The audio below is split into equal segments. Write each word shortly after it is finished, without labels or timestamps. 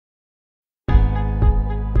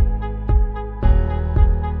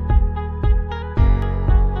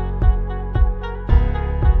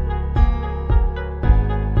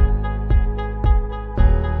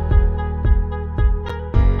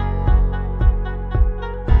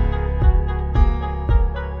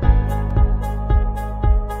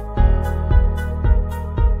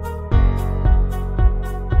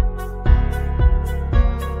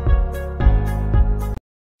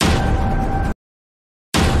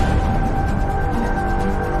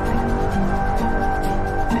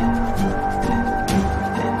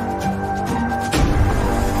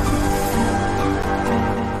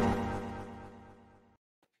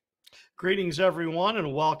Greetings, everyone,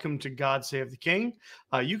 and welcome to God Save the King.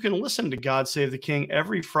 You can listen to God Save the King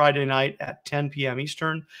every Friday night at 10 p.m.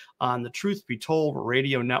 Eastern on the Truth Be Told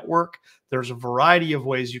radio network. There's a variety of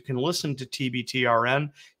ways you can listen to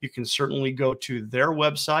TBTRN. You can certainly go to their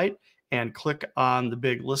website and click on the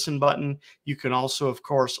big listen button. You can also, of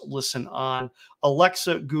course, listen on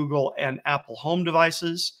Alexa, Google, and Apple home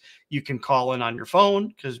devices. You can call in on your phone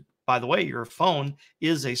because, by the way, your phone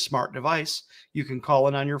is a smart device. You can call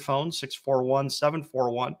in on your phone,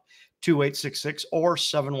 641-741-2866 or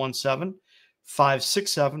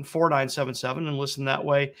 717-567-4977, and listen that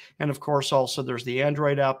way. And of course, also there's the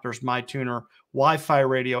Android app, there's MyTuner, Wi-Fi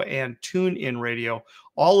radio, and TuneIn radio.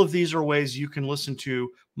 All of these are ways you can listen to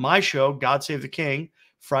my show, God Save the King,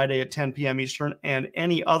 Friday at 10 p.m. Eastern, and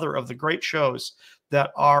any other of the great shows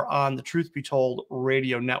that are on the Truth Be Told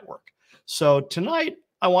radio network. So tonight,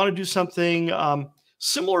 I want to do something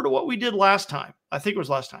similar to what we did last time. I think it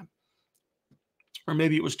was last time, or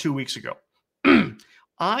maybe it was 2 weeks ago.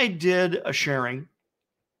 I did a sharing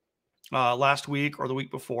last week or the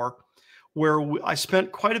week before where I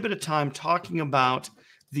spent quite a bit of time talking about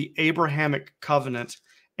the Abrahamic covenant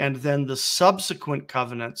and then the subsequent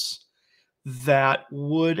covenants that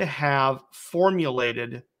would have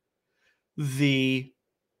formulated the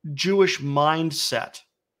Jewish mindset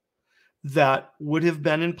that would have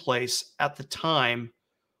been in place at the time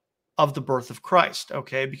of the birth of Christ,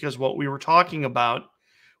 okay? Because what we were talking about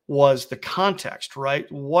was the context, right?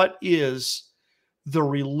 What is the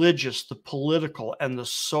religious, the political, and the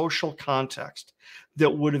social context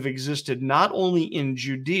that would have existed not only in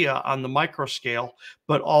Judea on the micro scale,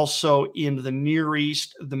 but also in the Near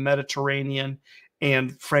East, the Mediterranean,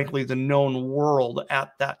 and frankly, the known world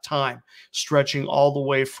at that time, stretching all the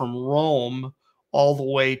way from Rome all the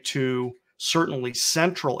way to certainly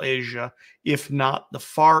Central Asia, if not the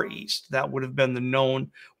Far East. That would have been the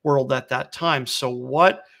known world at that time. So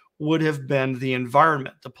what would have been the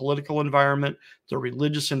environment, the political environment, the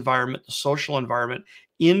religious environment, the social environment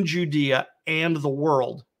in Judea and the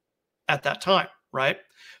world at that time, right?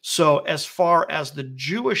 So as far as the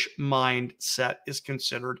Jewish mindset is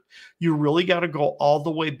considered, you really got to go all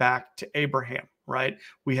the way back to Abraham, right?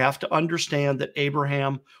 We have to understand that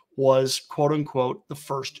Abraham was, quote unquote, the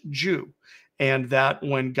first Jew. And that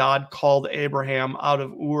when God called Abraham out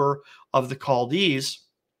of Ur of the Chaldees,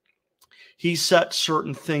 he set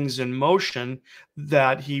certain things in motion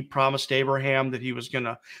that he promised Abraham that he was going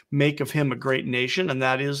to make of him a great nation, and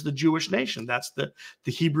that is the Jewish nation. That's the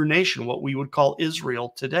Hebrew nation, what we would call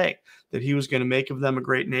Israel today, that he was going to make of them a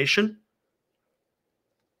great nation,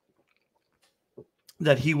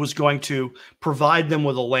 that he was going to provide them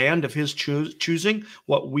with a land of his choosing,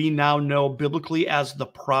 what we now know biblically as the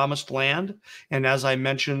promised land. And as I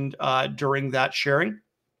mentioned during that sharing,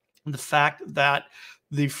 the fact that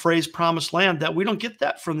the phrase promised land, that we don't get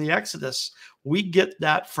that from the Exodus. We get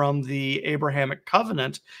that from the Abrahamic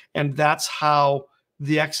covenant. And that's how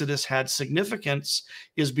the Exodus had significance,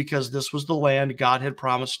 is because this was the land God had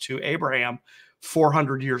promised to Abraham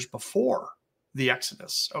 400 years before the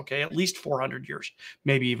Exodus, okay, at least 400 years,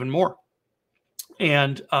 maybe even more.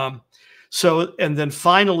 And and then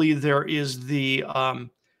finally there is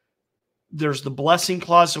there's the blessing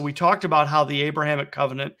clause. So we talked about how the Abrahamic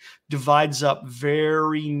covenant divides up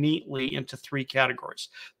very neatly into three categories.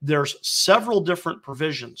 There's several different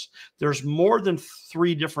provisions. There's more than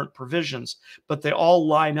 3 different provisions, but they all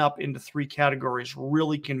line up into 3 categories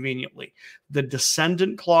really conveniently. The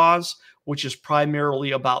descendant clause, which is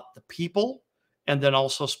primarily about the people, and then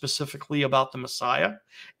also specifically about the Messiah.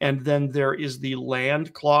 And then there is the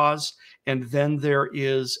land clause, and then there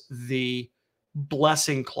is the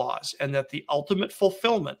blessing clause, and that the ultimate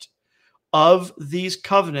fulfillment of these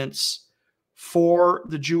covenants for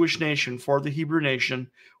the Jewish nation, for the Hebrew nation,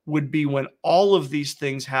 would be when all of these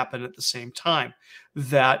things happen at the same time.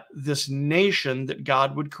 That this nation that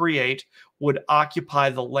God would create would occupy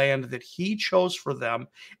the land that he chose for them,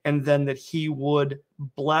 and then that he would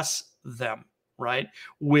bless them, right?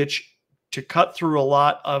 Which, to cut through a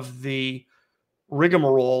lot of the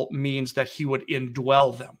rigmarole, means that he would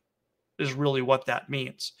indwell them, is really what that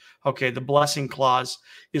means. Okay, the blessing clause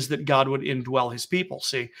is that God would indwell his people,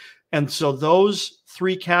 see? And so those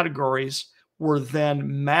 3 categories were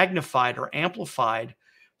then magnified or amplified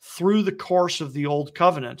through the course of the Old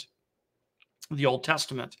Covenant, the Old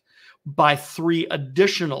Testament, by 3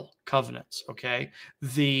 additional covenants, okay?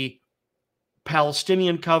 The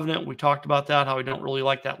Palestinian covenant, we talked about that, how we don't really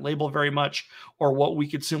like that label very much, or what we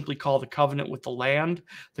could simply call the covenant with the land.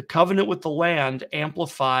 The covenant with the land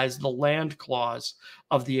amplifies the land clause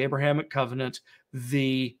of the Abrahamic covenant.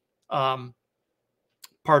 The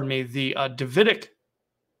Davidic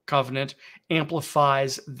covenant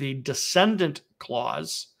amplifies the descendant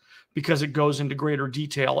clause because it goes into greater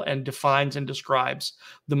detail and defines and describes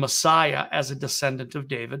the Messiah as a descendant of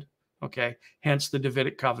David. Okay, hence the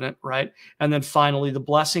Davidic covenant, right? And then finally, the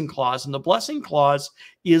blessing clause. And the blessing clause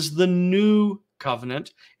is the new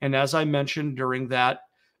covenant. And as I mentioned during that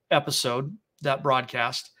episode, that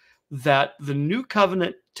broadcast, that the new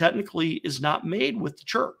covenant technically is not made with the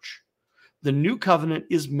church. The new covenant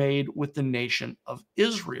is made with the nation of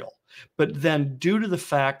Israel. But then, due to the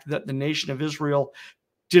fact that the nation of Israel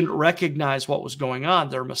didn't recognize what was going on,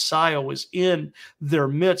 their Messiah was in their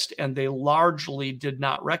midst, and they largely did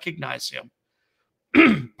not recognize him.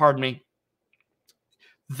 Pardon me.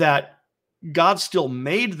 That God still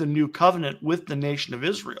made the new covenant with the nation of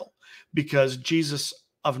Israel because Jesus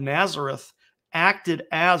of Nazareth acted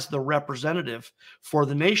as the representative for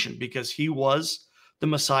the nation because he was the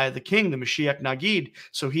Messiah, the King, the Mashiach Nagid.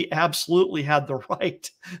 So he absolutely had the right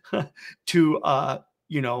to,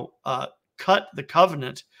 cut the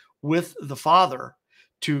covenant with the Father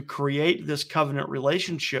to create this covenant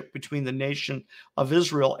relationship between the nation of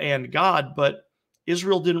Israel and God. But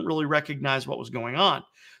Israel didn't really recognize what was going on.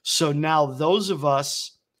 So now those of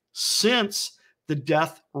us, since the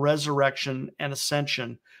death, resurrection, and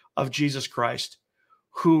ascension of Jesus Christ,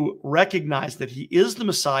 who recognize that he is the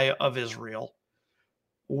Messiah of Israel,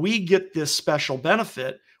 we get this special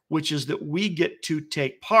benefit, which is that we get to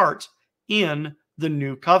take part in the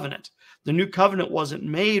new covenant. The new covenant wasn't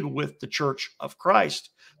made with the church of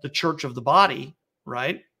Christ, the church of the body,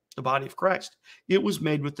 right? The body of Christ. It was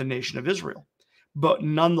made with the nation of Israel. But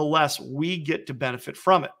nonetheless, we get to benefit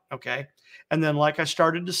from it, okay? And then, like I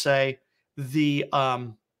started to say, the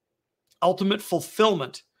ultimate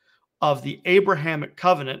fulfillment of the Abrahamic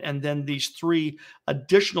covenant, and then these three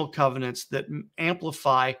additional covenants that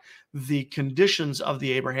amplify the conditions of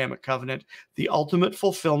the Abrahamic covenant, the ultimate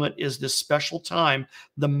fulfillment is this special time,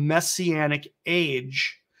 the Messianic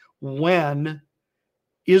age, when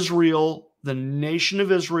Israel, the nation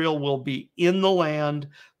of Israel, will be in the land,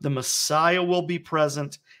 the Messiah will be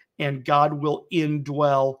present, and God will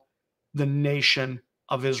indwell the nation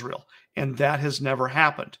of Israel. And that has never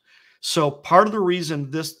happened. So part of the reason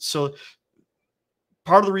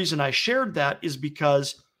I shared that is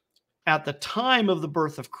because at the time of the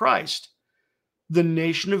birth of Christ, the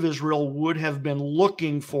nation of Israel would have been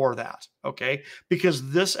looking for that, okay? Because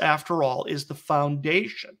this, after all, is the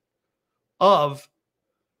foundation of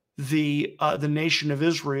the nation of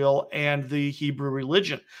Israel and the Hebrew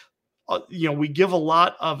religion. We give a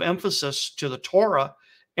lot of emphasis to the Torah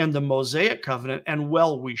and the Mosaic covenant, and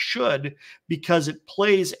well, we should, because it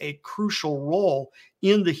plays a crucial role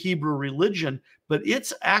in the Hebrew religion, but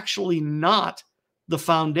it's actually not the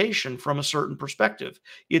foundation from a certain perspective.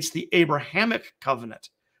 It's the Abrahamic covenant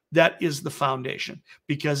that is the foundation,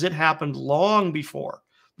 because it happened long before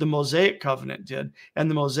the Mosaic covenant did, and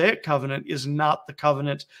the Mosaic covenant is not the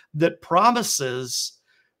covenant that promises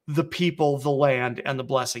the people the land and the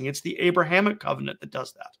blessing. It's the Abrahamic covenant that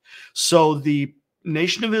does that. So the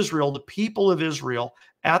nation of Israel, the people of Israel,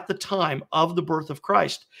 at the time of the birth of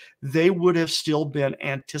Christ, they would have still been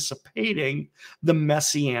anticipating the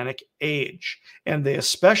Messianic age. And they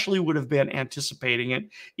especially would have been anticipating it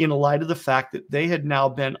in light of the fact that they had now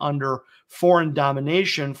been under foreign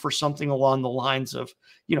domination for something along the lines of,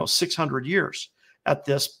 600 years at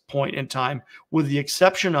this point in time, with the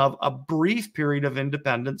exception of a brief period of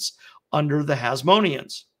independence under the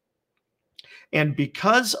Hasmoneans. And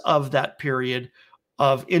because of that period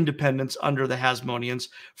of independence under the Hasmoneans,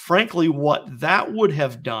 frankly, what that would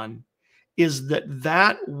have done is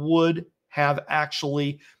that would have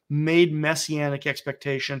actually made messianic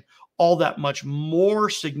expectation all that much more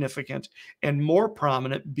significant and more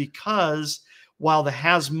prominent, because while the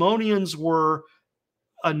Hasmoneans were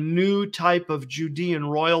a new type of Judean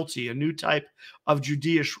royalty, a new type of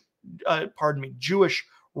Jewish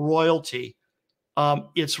royalty,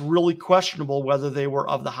 it's really questionable whether they were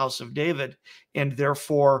of the house of David and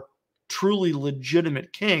therefore truly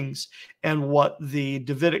legitimate kings. And what the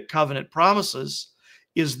Davidic covenant promises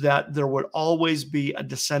is that there would always be a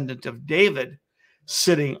descendant of David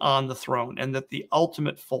sitting on the throne, and that the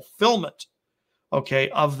ultimate fulfillment,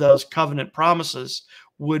 of those covenant promises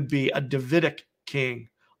would be a Davidic king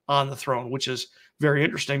on the throne, which is very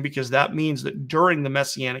interesting, because that means that during the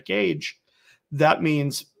Messianic age, that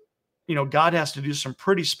means God has to do some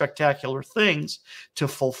pretty spectacular things to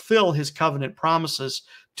fulfill his covenant promises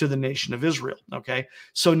to the nation of Israel. Okay.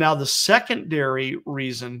 So now the secondary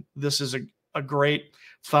reason this is a great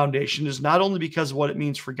foundation is not only because of what it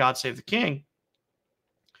means for God Save the King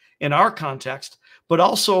in our context, but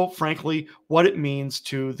also, frankly, what it means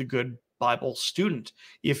to the good Bible student.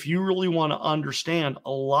 If you really want to understand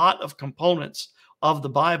a lot of components of the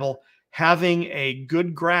Bible, having a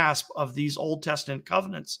good grasp of these Old Testament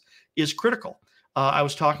covenants is critical. I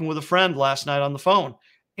was talking with a friend last night on the phone,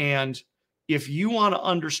 and if you want to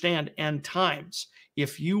understand end times,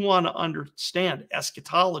 if you want to understand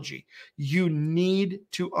eschatology, you need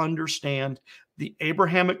to understand the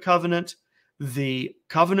Abrahamic covenant, the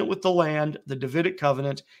covenant with the land, the Davidic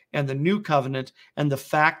covenant, and the new covenant. And the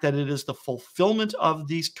fact that it is the fulfillment of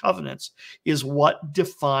these covenants is what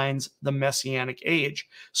defines the Messianic age.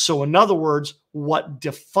 So, in other words, what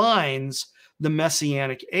defines the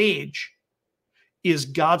Messianic age is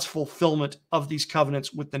God's fulfillment of these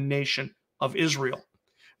covenants with the nation of Israel.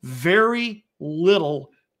 Very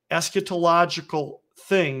little eschatological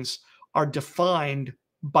things are defined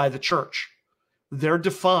by the church. They're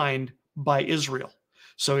defined by Israel.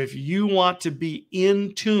 So if you want to be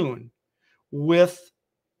in tune with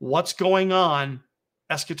what's going on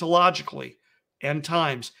eschatologically, end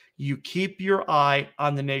times, you keep your eye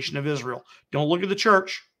on the nation of Israel. Don't look at the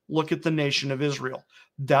church, look at the nation of Israel.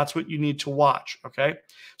 That's what you need to watch, okay?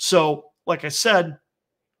 So, like I said,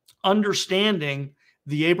 understanding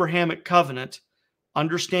the Abrahamic covenant,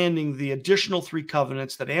 understanding the additional 3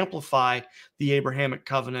 covenants that amplify the Abrahamic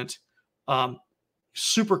covenant,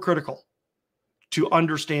 super critical to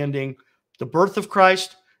understanding the birth of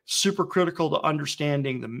Christ, super critical to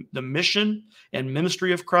understanding the mission and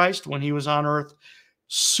ministry of Christ when he was on earth,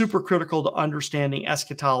 super critical to understanding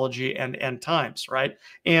eschatology and end times, right?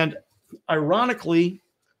 And ironically,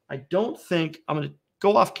 I don't think I'm going to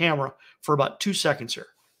go off camera for about 2 seconds here.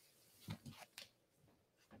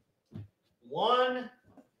 1,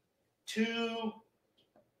 2,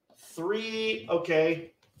 3,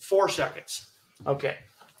 okay, 4 seconds. Okay.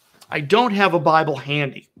 I don't have a Bible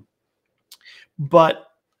handy, but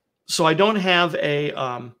so I don't have a,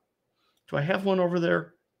 do I have one over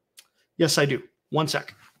there? Yes, I do. 1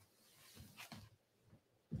 second.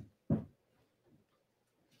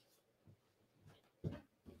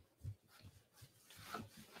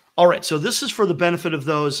 All right. So this is for the benefit of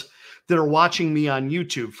those that are watching me on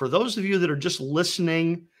YouTube. For those of you that are just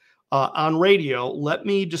listening on radio, let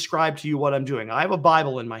me describe to you what I'm doing. I have a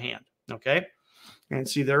Bible in my hand. Okay. And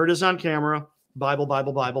see, there it is on camera. Bible,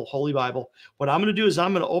 Bible, Bible, Holy Bible. What I'm going to do is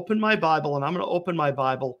I'm going to open my Bible, and I'm going to open my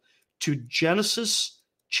Bible to Genesis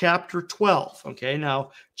chapter 12. Okay,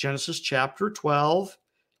 now Genesis chapter 12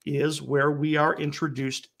 is where we are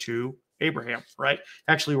introduced to Abraham, right?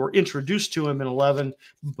 Actually, we're introduced to him in 11,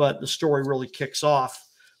 but the story really kicks off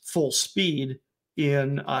full speed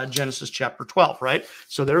in Genesis chapter 12, right?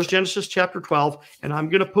 So there's Genesis chapter 12, and I'm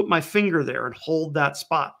going to put my finger there and hold that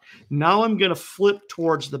spot. Now I'm going to flip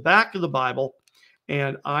towards the back of the Bible,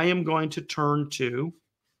 and I am going to turn to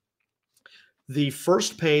the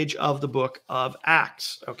first page of the book of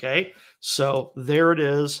Acts, okay? So there it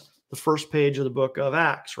is, the first page of the book of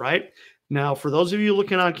Acts, right? Now, for those of you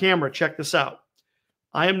looking on camera, check this out.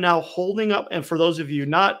 I am now holding up, and for those of you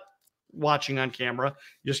not watching on camera,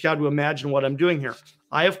 you just got to imagine what I'm doing here.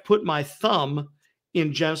 I have put my thumb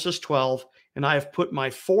in Genesis 12, and I have put my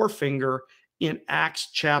forefinger in Acts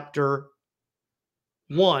chapter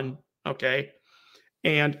 1, okay?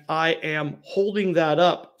 And I am holding that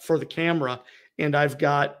up for the camera, and I've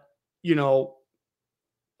got, you know,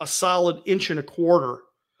 a solid 1.25 inches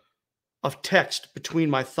of text between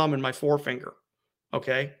my thumb and my forefinger,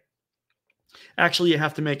 okay? Actually, you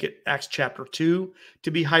have to make it Acts chapter 2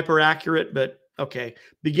 to be hyper accurate, but okay,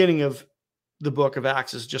 beginning of the book of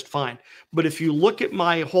Acts is just fine. But if you look at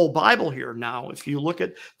my whole Bible here now, if you look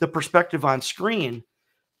at the perspective on screen,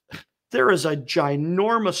 there is a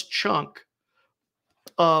ginormous chunk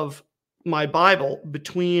of my Bible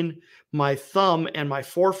between my thumb and my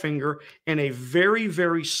forefinger, and a very,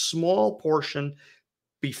 very small portion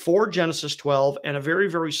before Genesis 12 and a very,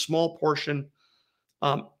 very small portion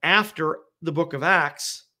after the book of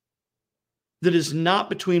Acts that is not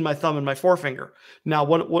between my thumb and my forefinger. Now,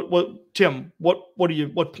 Tim, what are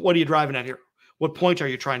you driving at here? What point are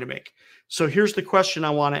you trying to make? So here's the question I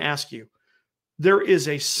want to ask you. There is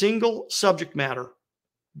a single subject matter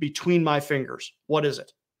between my fingers. What is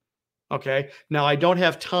it? Okay. Now, I don't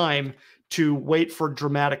have time to wait for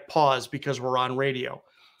dramatic pause because we're on radio.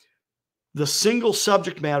 The single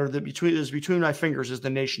subject matter that is between my fingers is the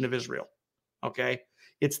nation of Israel. Okay.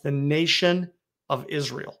 It's the nation of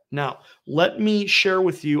Israel. Now, let me share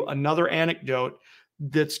with you another anecdote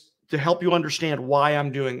that's to help you understand why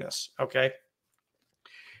I'm doing this, okay?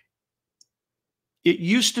 It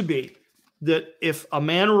used to be that if a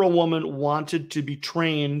man or a woman wanted to be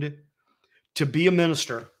trained to be a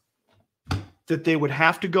minister, that they would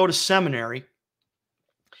have to go to seminary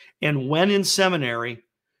And when in seminary,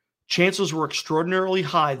 chances were extraordinarily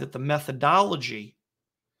high that the methodology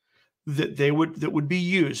that would be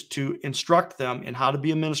used to instruct them in how to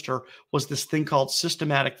be a minister was this thing called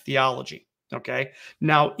systematic theology. Okay.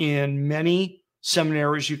 Now, in many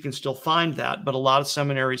seminaries, you can still find that, but a lot of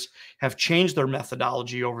seminaries have changed their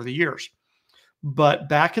methodology over the years. But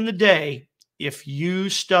back in the day, if you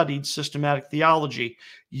studied systematic theology,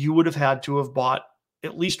 you would have had to have bought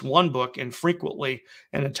at least one book and frequently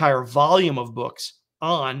an entire volume of books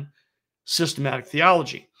on systematic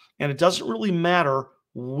theology. And it doesn't really matter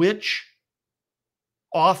which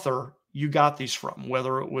author you got these from,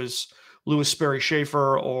 whether it was Louis Sperry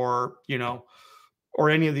Schaeffer or, or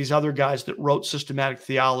any of these other guys that wrote systematic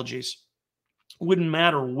theologies. It wouldn't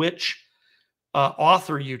matter which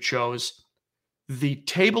author you chose. The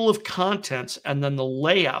table of contents and then the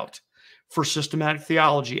layout for systematic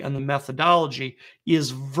theology and the methodology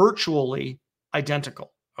is virtually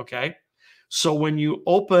identical. Okay. So when you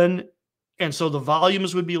open, and so the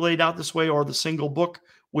volumes would be laid out this way, or the single book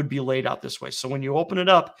would be laid out this way. So when you open it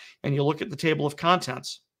up and you look at the table of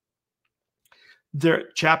contents, there,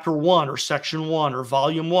 chapter 1 or section 1 or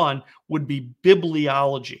volume 1 would be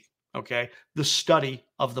bibliology. Okay. The study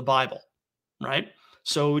of the Bible, right?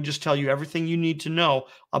 So it would just tell you everything you need to know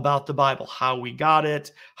about the Bible, how we got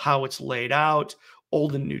it, how it's laid out,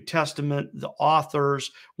 Old and New Testament, the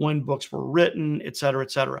authors, when books were written, et cetera, et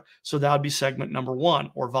cetera. So that would be segment number 1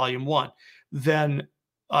 or volume 1. Then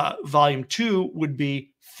volume 2 would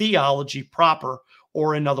be theology proper,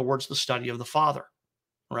 or in other words, the study of the Father,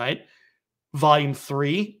 right? Volume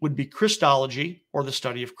 3 would be Christology, or the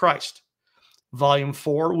study of Christ. Volume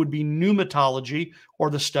 4 would be pneumatology, or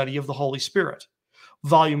the study of the Holy Spirit.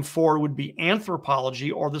 Volume 4 would be anthropology,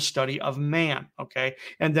 or the study of man, okay?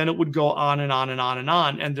 And then it would go on and on and on and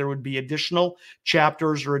on, and there would be additional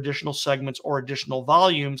chapters or additional segments or additional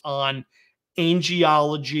volumes on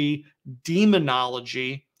angelology,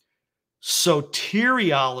 demonology,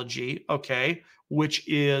 soteriology, okay, which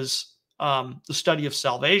is the study of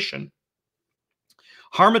salvation,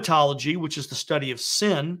 harmatology, which is the study of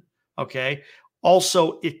sin, okay,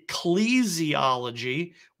 also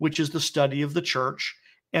ecclesiology, which is the study of the church,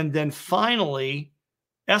 and then finally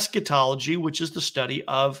eschatology, which is the study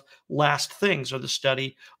of last things, or the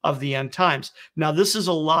study of the end times. Now, this is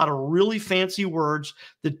a lot of really fancy words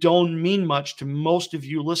that don't mean much to most of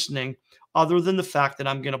you listening, other than the fact that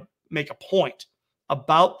I'm going to make a point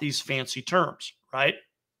about these fancy terms, right?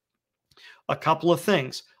 A couple of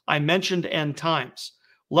things. I mentioned end times.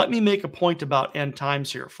 Let me make a point about end times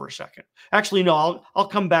here for a second. Actually, no, I'll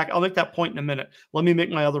come back. I'll make that point in a minute. Let me make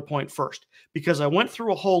my other point first, because I went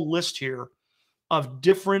through a whole list here of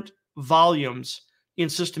different volumes in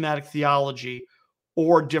systematic theology,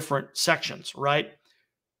 or different sections, right?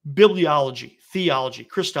 Bibliology, theology,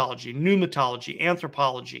 Christology, pneumatology,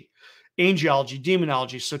 anthropology, angelology,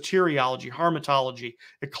 demonology, soteriology, harmatology,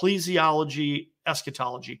 ecclesiology,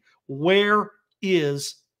 eschatology. Where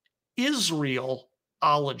is Israelology?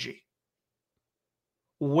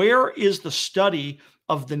 Where is the study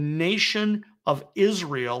of the nation of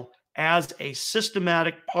Israel as a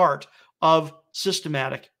systematic part of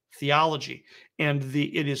systematic theology? And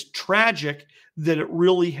it is tragic that it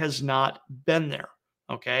really has not been there.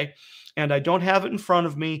 Okay. And I don't have it in front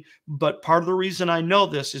of me, but part of the reason I know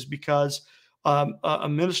this is because a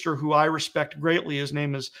minister who I respect greatly, his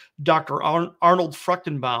name is Dr. Arnold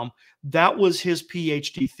Fruchtenbaum. That was his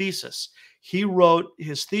PhD thesis. He wrote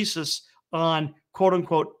his thesis on, quote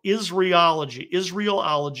unquote, Israelology,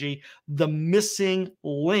 the missing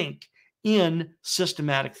link in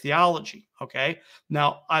systematic theology. Okay.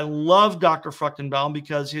 Now, I love Dr. Fruchtenbaum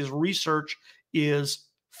because his research is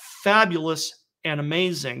fabulous and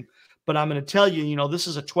amazing. But I'm going to tell you, this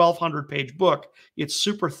is a 1,200-page book. It's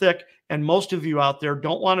super thick, and most of you out there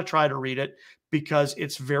don't want to try to read it because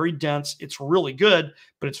it's very dense. It's really good,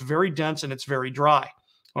 but it's very dense and it's very dry.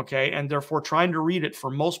 Okay. And therefore, trying to read it for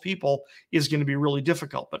most people is going to be really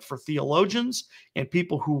difficult. But for theologians and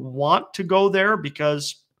people who want to go there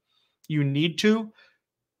because you need to,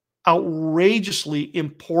 outrageously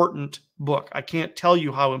important book. I can't tell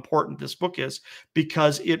you how important this book is,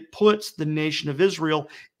 because it puts the nation of Israel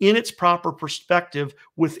in its proper perspective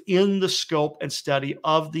within the scope and study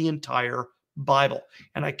of the entire Bible.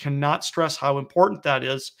 And I cannot stress how important that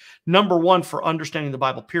is. Number one, for understanding the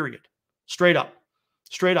Bible, period. Straight up.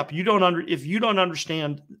 If you don't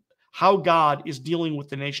understand how God is dealing with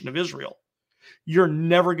the nation of Israel, you're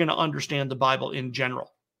never going to understand the Bible in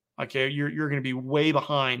general. Okay, you're going to be way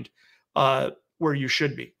behind where you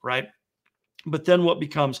should be, right? But then what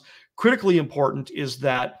becomes critically important is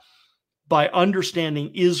that by understanding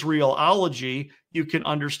Israelology, you can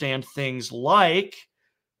understand things like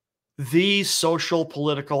the social,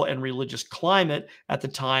 political, and religious climate at the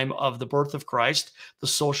time of the birth of Christ, the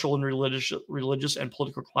social and religious and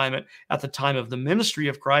political climate at the time of the ministry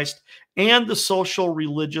of Christ, and the social,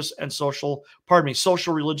 religious, and political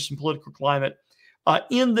climate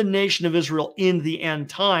in the nation of Israel in the end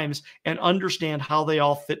times, and understand how they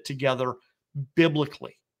all fit together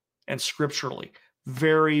biblically and scripturally.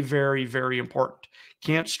 Very, very, very important.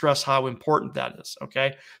 Can't stress how important that is.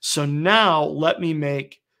 Okay. So now let me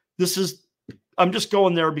I'm just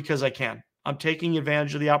going there because I can. I'm taking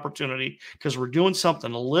advantage of the opportunity because we're doing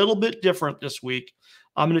something a little bit different this week.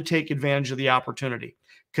 I'm going to take advantage of the opportunity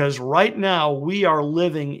because right now we are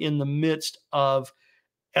living in the midst of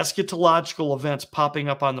eschatological events popping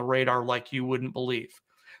up on the radar like you wouldn't believe.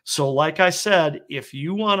 So, like I said, if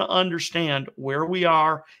you want to understand where we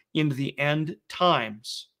are in the end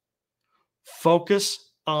times,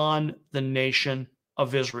 focus on the nation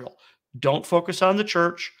of Israel. Don't focus on the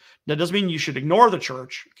church. That doesn't mean you should ignore the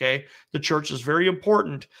church, okay? The church is very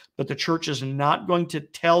important, but the church is not going to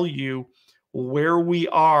tell you where we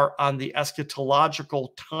are on the eschatological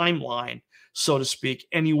timeline, so to speak,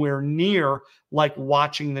 anywhere near like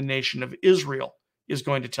watching the nation of Israel is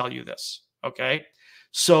going to tell you this, okay?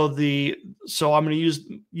 So I'm going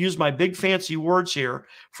to use my big fancy words here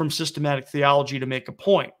from systematic theology to make a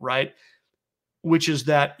point, right? Which is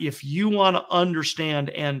that if you want to understand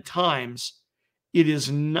end times, it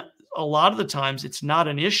is not, a lot of the times it's not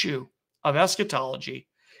an issue of eschatology.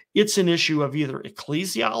 It's an issue of either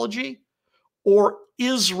ecclesiology or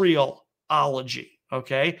Israelology.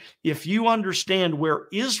 Okay. If you understand where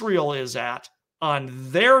Israel is at on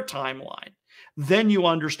their timeline, then you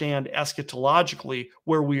understand eschatologically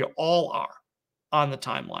where we all are on the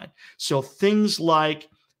timeline. So things like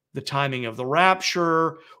the timing of the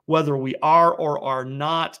rapture, whether we are or are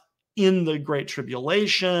not in the Great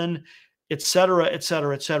Tribulation, et cetera, et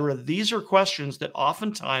cetera, et cetera. These are questions that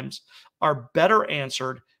oftentimes are better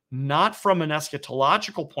answered not from an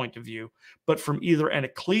eschatological point of view, but from either an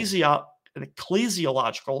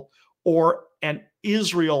ecclesiological or an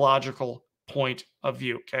Israelological point of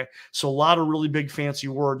view. Okay. So a lot of really big fancy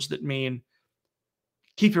words that mean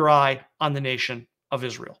keep your eye on the nation of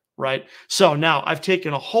Israel, right? So now I've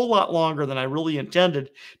taken a whole lot longer than I really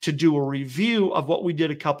intended to do a review of what we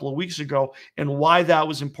did a couple of weeks ago and why that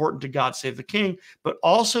was important to God Save the King, but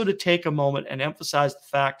also to take a moment and emphasize the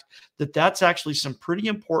fact that that's actually some pretty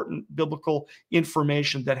important biblical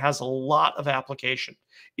information that has a lot of application.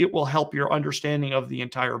 It will help your understanding of the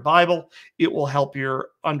entire Bible. It will help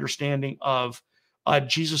your understanding of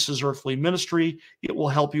Jesus's earthly ministry. It will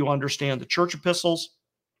help you understand the church epistles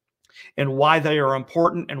and why they are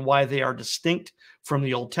important and why they are distinct from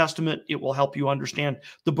the Old Testament. It will help you understand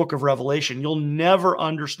the book of Revelation. You'll never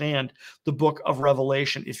understand the book of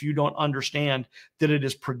Revelation if you don't understand that it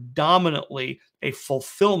is predominantly a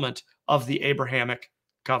fulfillment of the Abrahamic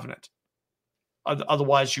covenant.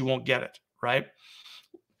 Otherwise, you won't get it, right?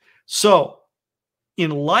 So,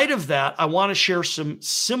 in light of that, I want to share some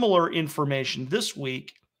similar information this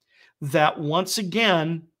week that once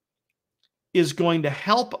again is going to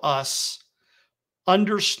help us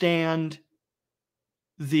understand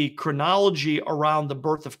the chronology around the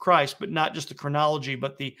birth of Christ, but not just the chronology,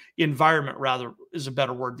 but the environment, rather, is a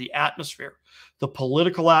better word, the atmosphere, the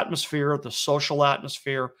political atmosphere, the social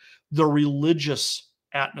atmosphere, the religious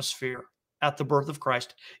atmosphere at the birth of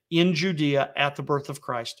Christ in Judea at the birth of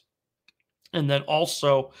Christ. And then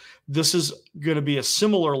also, this is going to be a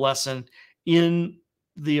similar lesson in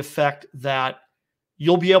the effect that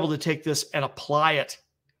you'll be able to take this and apply it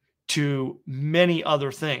to many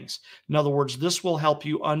other things. In other words, this will help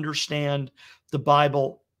you understand the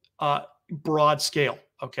Bible broad scale,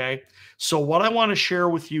 okay? So what I want to share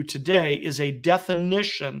with you today is a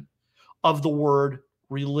definition of the word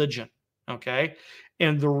religion, okay?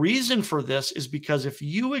 And the reason for this is because if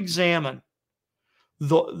you examine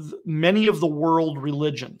many of the world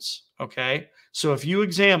religions, okay? So if you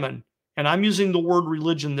examine, and I'm using the word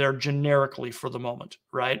religion there generically for the moment,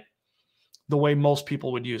 right? The way most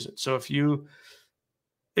people would use it. So if you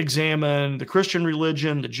examine the Christian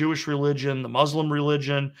religion, the Jewish religion, the Muslim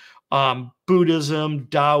religion, Buddhism,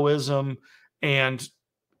 Taoism, and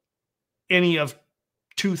any of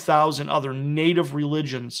 2,000 other native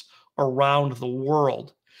religions around the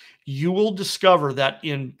world, you will discover that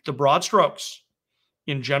in the broad strokes,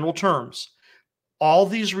 in general terms, all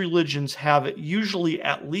these religions have usually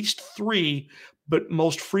at least 3, but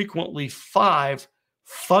most frequently 5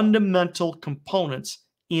 fundamental components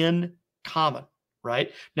in common,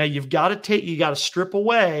 right? Now you got to strip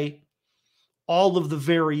away all of the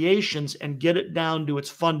variations and get it down to its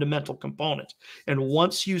fundamental component. And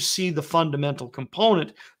once you see the fundamental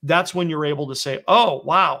component, that's when you're able to say, oh,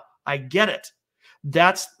 wow, I get it.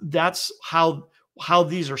 That's how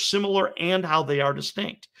these are similar and how they are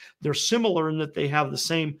distinct. They're similar in that they have the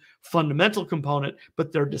same fundamental component,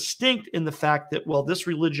 but they're distinct in the fact that, well, this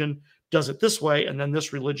religion does it this way, and then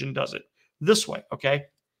this religion does it this way, okay?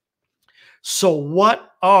 So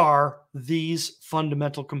what are these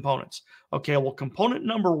fundamental components? Okay, well, component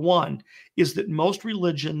number one is that most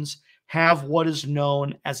religions have what is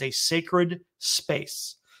known as a sacred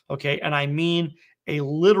space, okay? And I mean a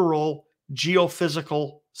literal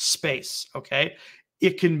geophysical space, okay?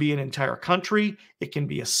 It can be an entire country, it can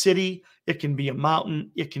be a city, it can be a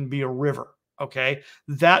mountain, it can be a river, okay?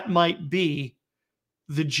 That might be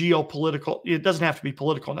the geopolitical, it doesn't have to be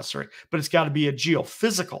political necessarily, but it's got to be a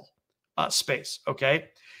geophysical space, okay?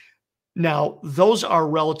 Now, those are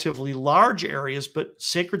relatively large areas, but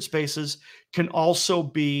sacred spaces can also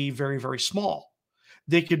be very, very small.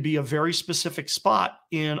 They could be a very specific spot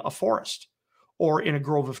in a forest or in a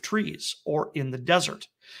grove of trees or in the desert.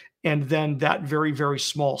 And then that very, very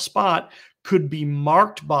small spot could be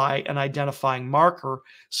marked by an identifying marker,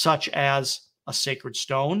 such as a sacred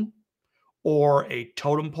stone or a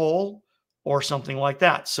totem pole or something like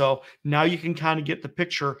that. So now you can kind of get the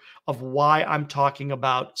picture of why I'm talking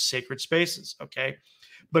about sacred spaces, okay?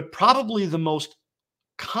 But probably the most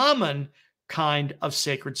common kind of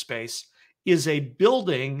sacred space is a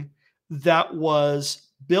building that was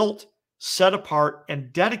built, set apart,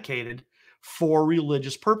 and dedicated for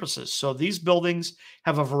religious purposes. So these buildings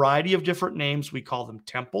have a variety of different names. We call them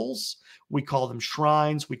temples, we call them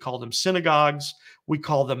shrines, we call them synagogues, we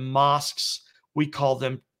call them mosques, we call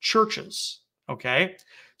them churches, okay?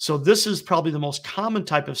 So this is probably the most common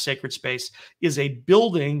type of sacred space, is a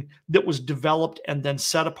building that was developed and then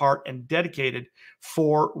set apart and dedicated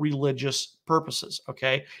for religious purposes,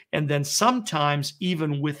 okay? And then sometimes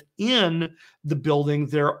even within the building,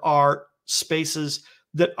 there are spaces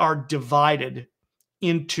that are divided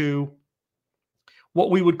into what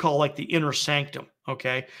we would call like the inner sanctum,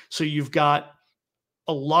 okay? So you've got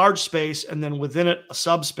a large space, and then within it a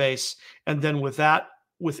subspace, and then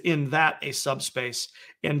within that a subspace,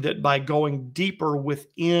 and that by going deeper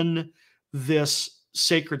within this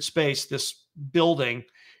sacred space, this building,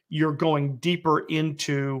 you're going deeper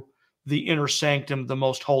into the inner sanctum, the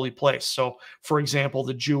most holy place. So, for example,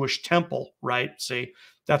 the Jewish temple, right? See,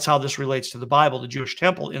 that's how this relates to the Bible. The Jewish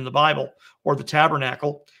temple in the Bible, or the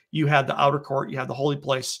tabernacle, you had the outer court, you had the holy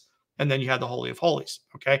place, and then you had the Holy of Holies,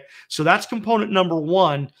 okay? So that's component number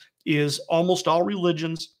one, is almost all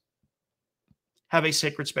religions have a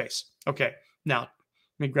sacred space. Okay, now let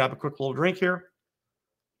me grab a quick little drink here.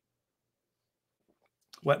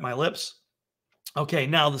 Wet my lips. Okay,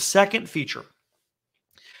 now the second feature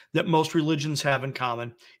that most religions have in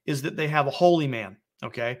common is that they have a holy man,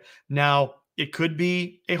 okay? Now, it could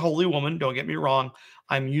be a holy woman, don't get me wrong.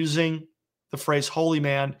 I'm using the phrase holy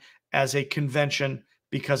man as a convention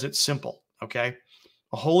because it's simple, okay?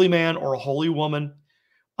 A holy man or a holy woman,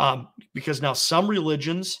 because now some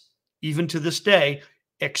religions, even to this day,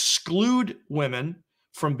 exclude women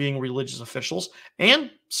from being religious officials,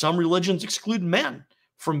 and some religions exclude men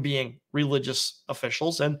from being religious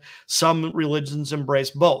officials, and some religions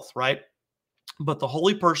embrace both, right? But the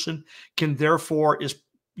holy person can therefore is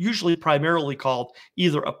usually primarily called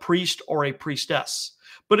either a priest or a priestess,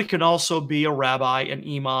 but it can also be a rabbi, an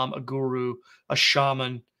imam, a guru, a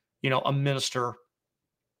shaman, a minister,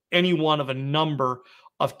 any one of a number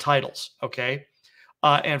of titles, okay?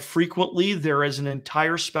 And frequently there is an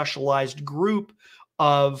entire specialized group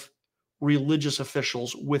of religious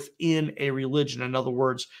officials within a religion. In other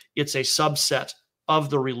words, it's a subset of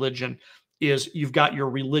the religion. Is you've got your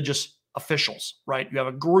religious officials, right? You have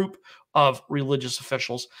a group of religious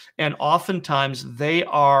officials, and oftentimes they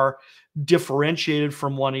are differentiated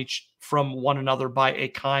from one another by a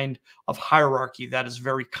kind of hierarchy that is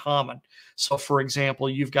very common. So, for example,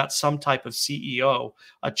 you've got some type of CEO,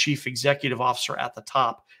 a chief executive officer at the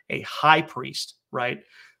top, a high priest, right?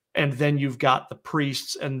 And then you've got the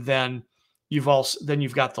priests, and then you've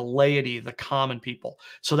got the laity, the common people.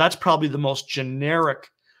 So that's probably the most generic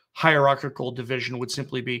hierarchical division, would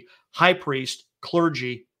simply be high priest,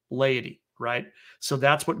 clergy, laity, right? So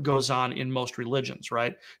that's what goes on in most religions,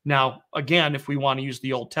 right? Now, again, if we want to use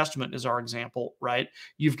the Old Testament as our example, right?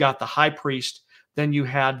 You've got the high priest, then you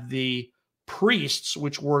had the priests,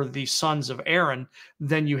 which were the sons of Aaron,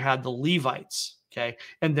 then you had the Levites, okay?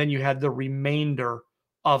 And then you had the remainder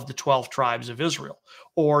of the 12 tribes of Israel.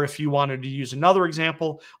 Or if you wanted to use another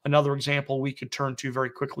example we could turn to very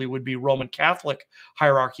quickly would be Roman Catholic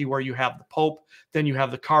hierarchy, where you have the Pope, then you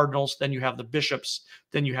have the cardinals, then you have the bishops,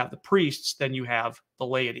 then you have the priests, then you have the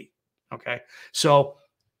laity. Okay. So,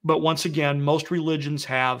 but once again, most religions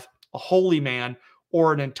have a holy man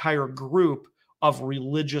or an entire group of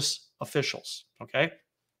religious officials. Okay.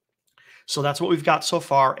 So that's what we've got so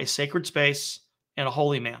far, a sacred space and a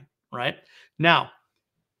holy man, right? Now,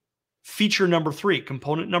 feature number 3,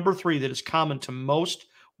 component number 3 that is common to most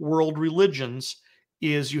world religions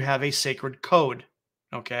is you have a sacred code,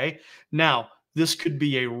 okay? Now, this could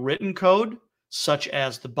be a written code, such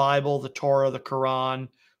as the Bible, the Torah, the Quran,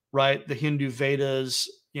 right? The Hindu Vedas,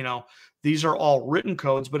 these are all written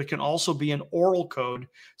codes, but it can also be an oral code,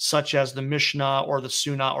 such as the Mishnah or the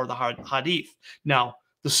Sunnah or the Hadith. Now,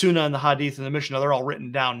 the Sunnah and the Hadith and the Mishnah, they're all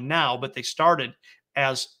written down now, but they started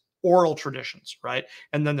as oral traditions, right?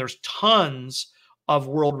 And then there's tons of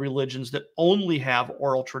world religions that only have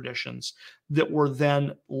oral traditions that were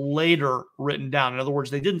then later written down. In other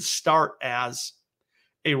words, they didn't start as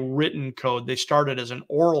a written code. They started as an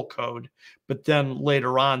oral code, but then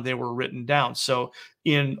later on they were written down. So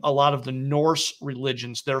in a lot of the Norse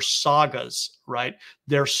religions, their sagas, right?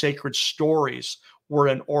 Their sacred stories were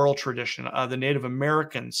an oral tradition. The Native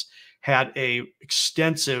Americans had a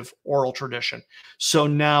extensive oral tradition. So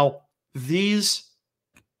now this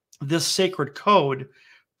sacred code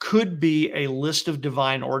could be a list of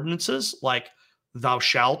divine ordinances like thou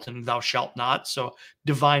shalt and thou shalt not. So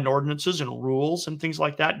divine ordinances and rules and things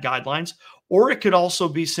like that, guidelines. Or it could also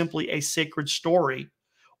be simply a sacred story,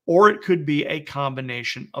 or it could be a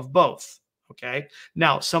combination of both. Okay.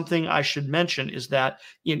 Now, something I should mention is that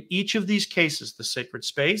in each of these cases, the sacred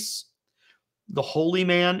space, the holy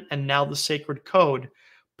man, and now the sacred code,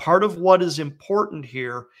 part of what is important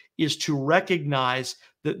here is to recognize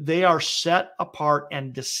that they are set apart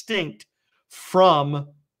and distinct from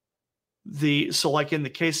so like in the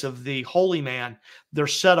case of the holy man, they're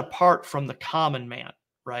set apart from the common man,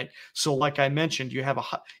 right? So like I mentioned, you have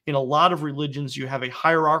in a lot of religions, you have a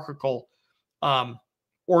hierarchical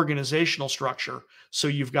organizational structure. So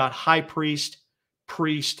you've got high priest,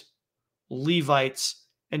 Levites,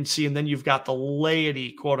 and then you've got the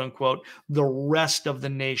laity, quote unquote, the rest of the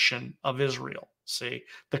nation of Israel. See,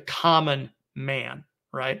 the common man,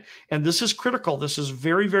 right? And this is critical. This is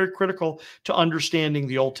very, very critical to understanding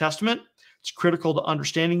the Old Testament. It's critical to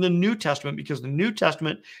understanding the New Testament, because the New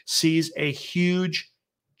Testament sees a huge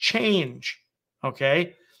change.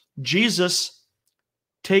 Okay. Jesus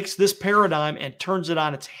takes this paradigm and turns it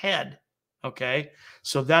on its head. Okay.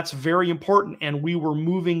 So that's very important. And we were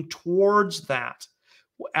moving towards that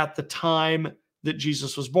at the time that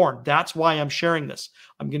Jesus was born. That's why I'm sharing this.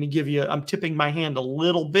 I'm tipping my hand a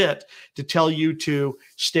little bit to tell you to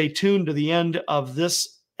stay tuned to the end of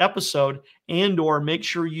this episode, or make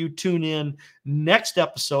sure you tune in next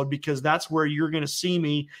episode, because that's where you're going to see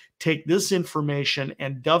me take this information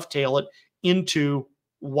and dovetail it into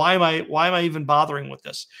why am I even bothering with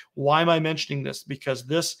this? Why am I mentioning this? Because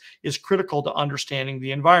this is critical to understanding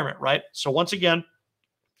the environment, right? So once again,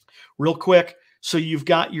 real quick, so you've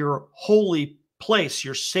got your holy place,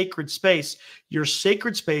 your sacred space. Your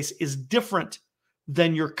sacred space is different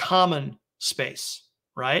than your common space,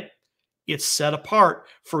 right? It's set apart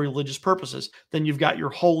for religious purposes. Then you've got your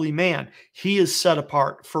holy man. He is set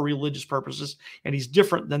apart for religious purposes, and he's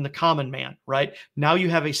different than the common man, right? Now you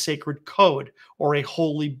have a sacred code or a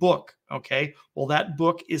holy book, okay? Well, that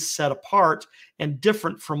book is set apart and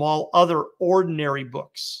different from all other ordinary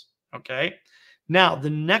books, okay? Now, the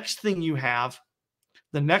next thing you have,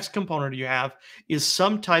 the next component you have is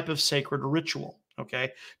some type of sacred ritual,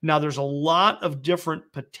 okay? Now, there's a lot of different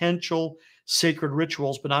potential sacred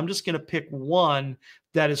rituals, but I'm just going to pick one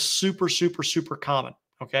that is super, super, super common,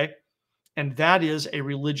 okay? And that is a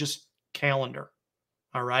religious calendar,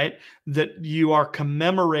 all right? That you are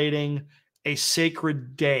commemorating a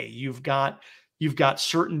sacred day. You've got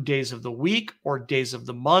certain days of the week or days of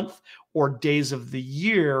the month or days of the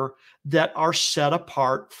year that are set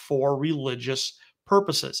apart for religious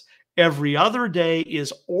purposes. Every other day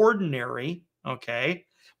is ordinary, okay?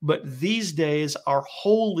 But these days are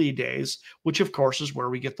holy days, which of course is where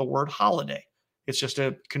we get the word holiday. It's just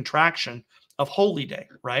a contraction of holy day,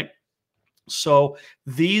 right? So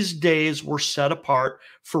these days were set apart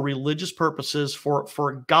for religious purposes,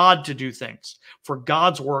 for God to do things, for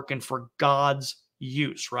God's work and for God's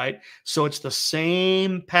use, right? So it's the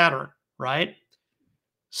same pattern, right?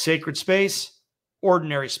 Sacred space,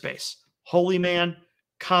 ordinary space, holy man,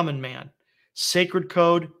 common man, sacred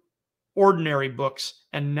code, ordinary books,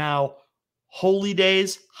 and now holy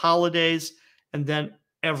days, holidays, and then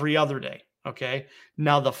every other day. Okay.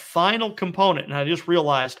 Now, the final component, and I just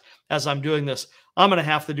realized as I'm doing this, I'm going to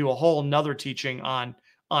have to do a whole nother teaching on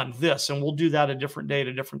this, and we'll do that a different day at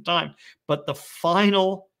a different time. But the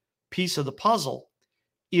final piece of the puzzle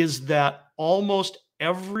is that almost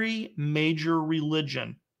every major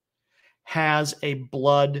religion has a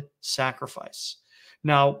blood sacrifice.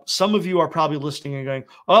 Now, some of you are probably listening and going,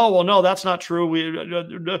 "Oh, well, no, that's not true.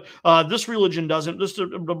 This religion doesn't. This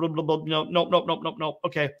blah, blah, blah, blah. No, no, no, no, no, no."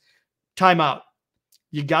 Okay, time out.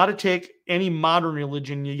 You got to take any modern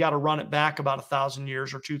religion, you got to run it back about 1,000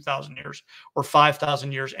 years or 2,000 years or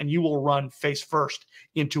 5,000 years, and you will run face first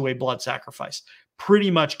into a blood sacrifice.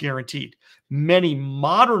 Pretty much guaranteed. Many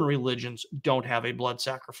modern religions don't have a blood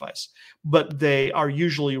sacrifice, but they are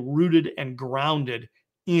usually rooted and grounded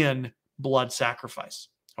in blood sacrifice.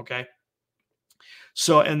 Okay.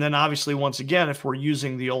 So, and then obviously, once again, if we're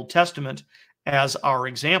using the Old Testament as our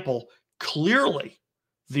example, clearly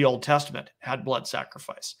the Old Testament had blood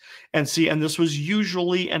sacrifice. And see, and this was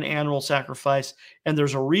usually an annual sacrifice. And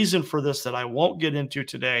there's a reason for this that I won't get into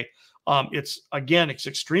today. It's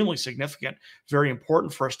extremely significant, very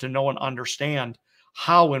important for us to know and understand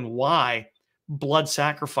how and why blood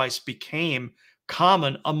sacrifice became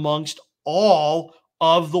common amongst all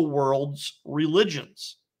of the world's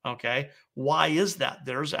religions. Okay. Why is that?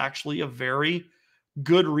 There's actually a very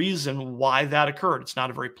good reason why that occurred. It's not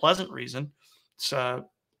a very pleasant reason. It's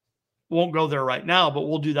won't go there right now, but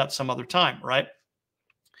we'll do that some other time, right?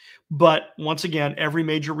 But once again, every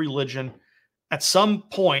major religion at some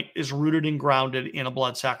point is rooted and grounded in a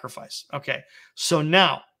blood sacrifice. Okay, so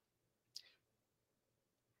now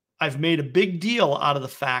I've made a big deal out of the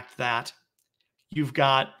fact that you've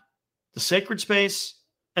got the sacred space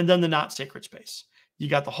and then the not sacred space. You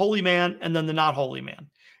got the holy man and then the not holy man.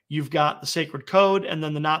 You've got the sacred code and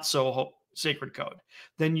then the not so sacred code.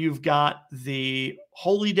 Then you've got the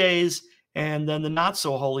holy days and then the not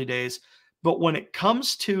so holy days. But when it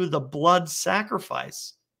comes to the blood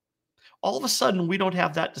sacrifice, all of a sudden we don't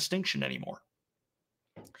have that distinction anymore.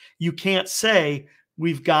 You can't say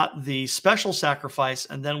we've got the special sacrifice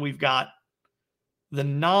and then we've got the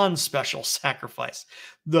non-special sacrifice.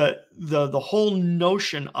 The whole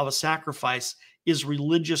notion of a sacrifice is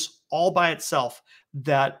religious all by itself.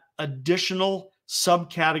 That additional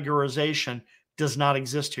subcategorization does not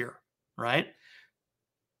exist here, right?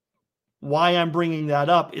 Why I'm bringing that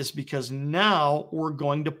up is because now we're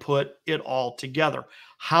going to put it all together.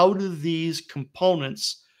 How do these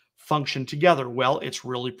components function together? Well, it's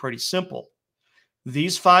really pretty simple.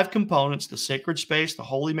 These 5 components, the sacred space, the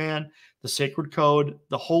holy man, the sacred code,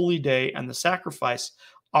 the holy day, and the sacrifice,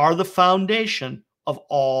 are the foundation of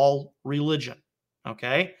all religion,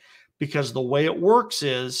 okay? Because the way it works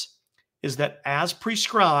is that as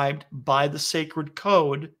prescribed by the sacred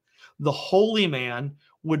code, the holy man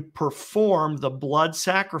would perform the blood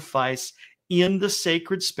sacrifice in the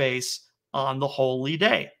sacred space on the holy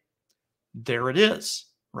day. There it is,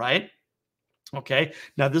 right? Okay,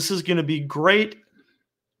 now this is going to be great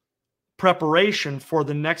preparation for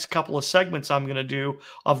the next couple of segments I'm going to do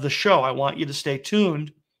of the show. I want you to stay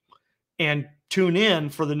tuned and tune in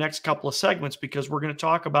for the next couple of segments, because we're going to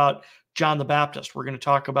talk about John the Baptist. We're going to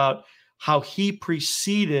talk about how he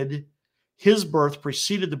preceded his birth,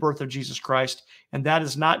 preceded the birth of Jesus Christ. And that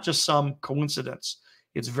is not just some coincidence.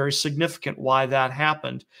 It's very significant why that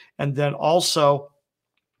happened. And then also,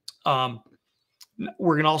 we're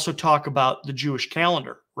going to also talk about the Jewish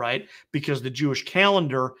calendar, right? Because the Jewish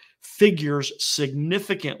calendar figures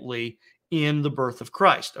significantly in the birth of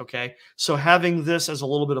Christ, okay? So having this as a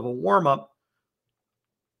little bit of a warm-up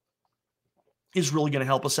is really going to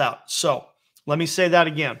help us out. So let me say that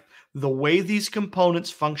again. The way these components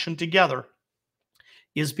function together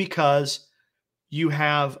is because you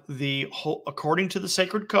have the whole, according to the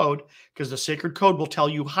sacred code, because the sacred code will tell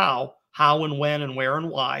you how and when and where and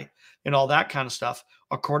why and all that kind of stuff.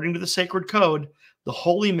 According to the sacred code, the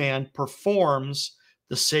holy man performs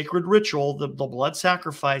the sacred ritual, the blood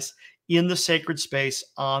sacrifice, in the sacred space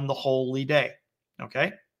on the holy day.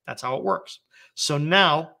 Okay? That's how it works. So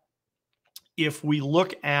now, if we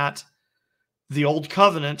look at the Old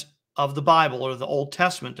Covenant of the Bible, or the Old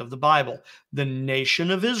Testament of the Bible, the nation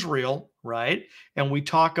of Israel, right? And we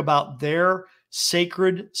talk about their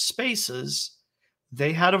sacred spaces.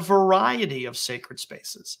 They had a variety of sacred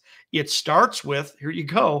spaces. It starts with, here you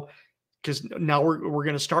go, because now we're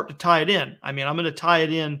going to start to tie it in. I mean, I'm going to tie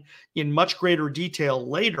it in much greater detail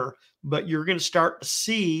later, but you're going to start to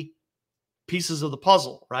see pieces of the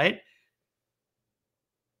puzzle, right?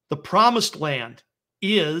 The promised land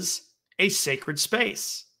is a sacred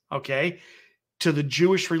space, okay? To the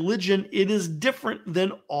Jewish religion, it is different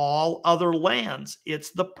than all other lands.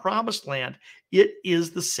 It's the promised land. It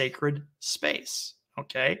is the sacred space.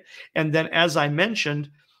 Okay. And then, as I mentioned,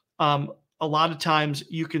 a lot of times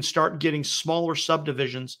you can start getting smaller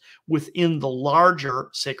subdivisions within the larger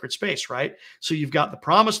sacred space, right? So you've got the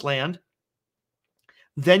promised land,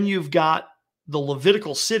 then you've got the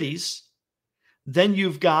Levitical cities, then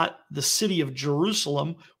you've got the city of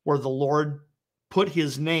Jerusalem where the Lord put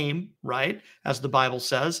his name, right, as the Bible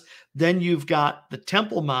says. Then you've got the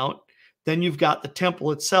Temple Mount. Then you've got the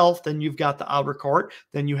temple itself. Then you've got the outer court.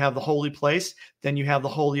 Then you have the holy place. Then you have the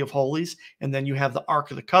Holy of Holies. And then you have the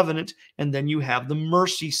Ark of the Covenant. And then you have the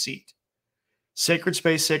mercy seat. Sacred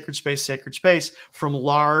space, sacred space, sacred space, from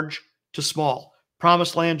large to small.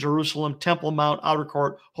 Promised land, Jerusalem, Temple Mount, outer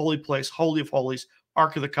court, holy place, Holy of Holies,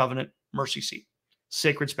 Ark of the Covenant, mercy seat.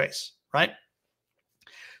 Sacred space, right?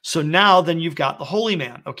 So now then you've got the holy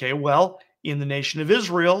man. Okay, well, in the nation of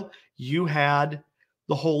Israel, you had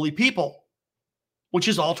the holy people, which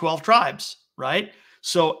is all 12 tribes, right?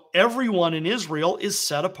 So everyone in Israel is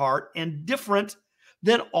set apart and different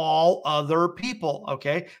than all other people,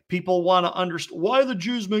 okay? People want to understand why the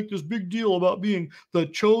Jews make this big deal about being the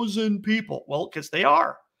chosen people. Well, because they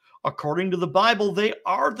are. According to the Bible, they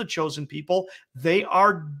are the chosen people. They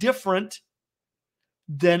are different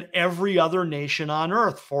than every other nation on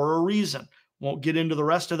earth for a reason. Won't get into the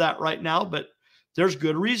rest of that right now, but there's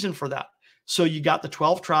good reason for that. So you got the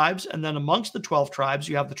 12 tribes, and then amongst the 12 tribes,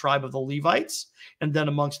 you have the tribe of the Levites, and then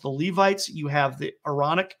amongst the Levites, you have the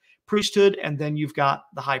Aaronic priesthood, and then you've got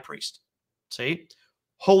the high priest. See?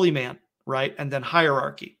 Holy man, right? And then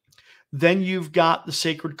hierarchy. Then you've got the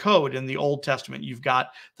sacred code in the Old Testament. You've got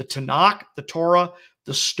the Tanakh, the Torah,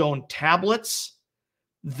 the stone tablets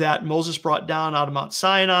that Moses brought down out of Mount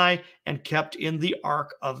Sinai and kept in the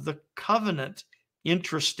Ark of the Covenant.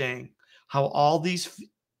 Interesting how all these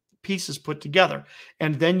pieces put together.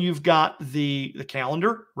 And then you've got the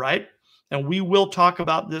calendar, right? And we will talk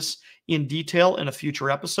about this in detail in a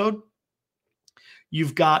future episode.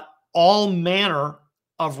 You've got all manner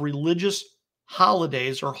of religious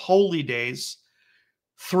holidays or holy days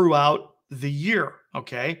throughout the year,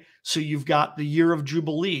 okay? So you've got the year of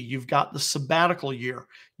Jubilee, you've got the sabbatical year,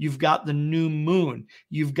 you've got the new moon,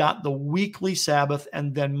 you've got the weekly Sabbath,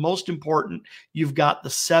 and then most important, you've got the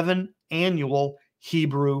 7 annual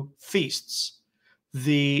Hebrew feasts.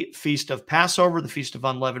 The Feast of Passover, the Feast of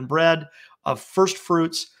Unleavened Bread, of First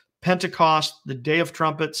Fruits, Pentecost, the Day of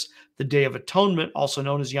Trumpets, the Day of Atonement, also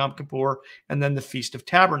known as Yom Kippur, and then the Feast of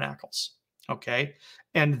Tabernacles, okay?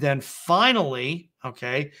 And then finally,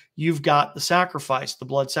 okay, you've got the sacrifice, the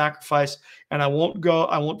blood sacrifice. And I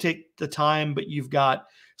won't take the time, but you've got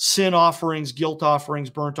sin offerings, guilt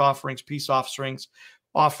offerings, burnt offerings, peace offerings,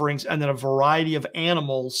 and then a variety of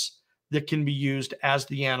animals that can be used as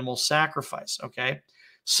the animal sacrifice, okay?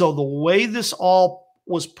 So the way this all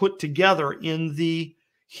was put together in the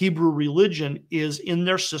Hebrew religion is in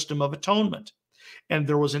their system of atonement. And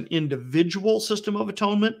there was an individual system of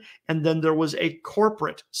atonement, and then there was a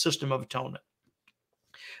corporate system of atonement.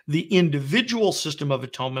 The individual system of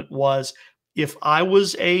atonement was, if I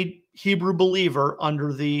was a Hebrew believer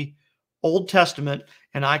under the Old Testament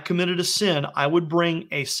and I committed a sin, I would bring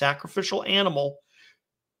a sacrificial animal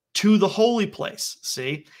to the holy place,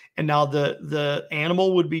 see? And now the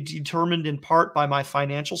animal would be determined in part by my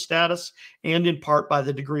financial status and in part by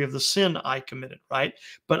the degree of the sin I committed, right?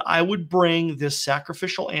 But I would bring this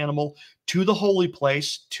sacrificial animal to the holy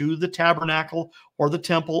place, to the tabernacle or the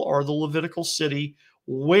temple or the Levitical city,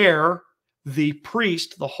 where the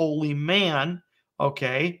priest, the holy man,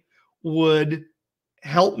 okay, would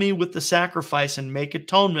help me with the sacrifice and make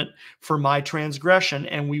atonement for my transgression.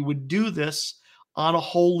 And we would do this on a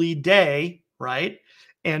holy day, right?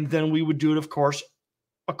 And then we would do it, of course,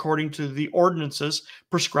 according to the ordinances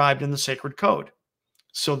prescribed in the sacred code.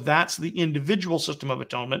 So that's the individual system of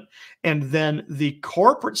atonement. And then the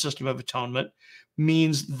corporate system of atonement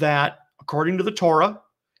means that, according to the Torah,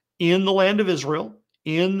 in the land of Israel,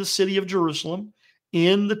 in the city of Jerusalem,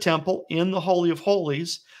 in the temple, in the Holy of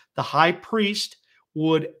Holies, the high priest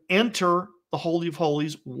would enter the Holy of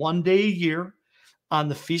Holies one day a year on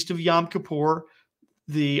the Feast of Yom Kippur,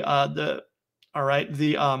 the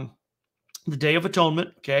Day of Atonement,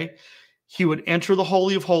 okay? He would enter the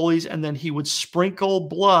Holy of Holies, and then he would sprinkle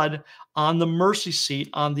blood on the mercy seat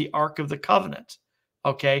on the Ark of the Covenant,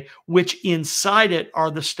 okay? Which inside it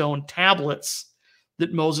are the stone tablets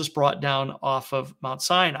that Moses brought down off of Mount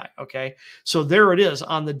Sinai, okay? So there it is.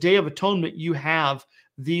 On the Day of Atonement, you have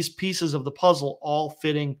these pieces of the puzzle all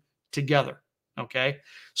fitting together, Okay,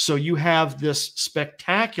 so you have this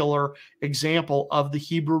spectacular example of the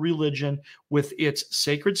Hebrew religion with its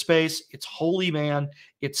sacred space, its holy man,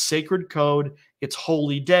 its sacred code, its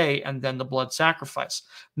holy day, and then the blood sacrifice.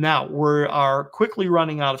 Now, we are quickly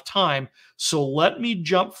running out of time, so let me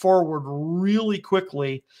jump forward really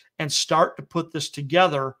quickly and start to put this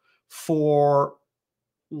together for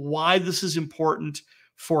why this is important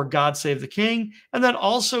for God Save the King, and then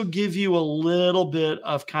also give you a little bit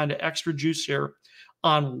of kind of extra juice here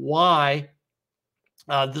on why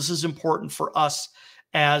this is important for us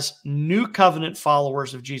as new covenant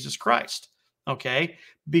followers of Jesus Christ. Okay,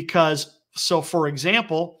 because so for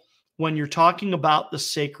example, when you're talking about the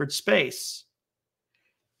sacred space,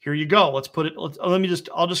 here you go. Let's put it.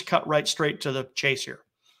 I'll just cut right straight to the chase here.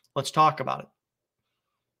 Let's talk about it.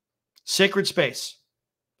 Sacred space.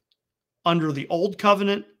 Under the old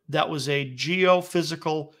covenant, that was a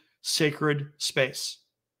geophysical sacred space.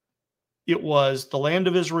 It was the land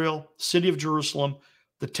of Israel, city of Jerusalem,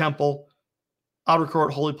 the temple, outer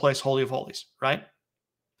court, holy place, holy of holies, right?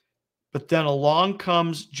 But then along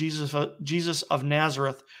comes Jesus of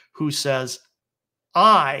Nazareth, who says,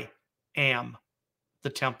 I am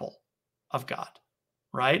the temple of God,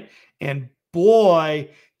 right? And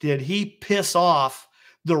boy, did he piss off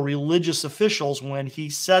the religious officials when he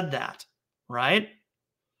said that, right?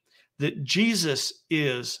 That Jesus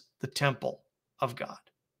is the temple of God.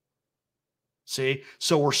 See,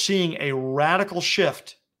 so we're seeing a radical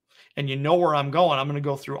shift, and you know where I'm going. I'm going to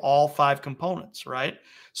go through all 5 components, right?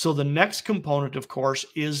 So the next component, of course,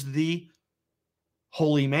 is the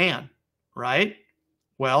holy man, right?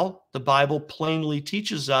 Well, the Bible plainly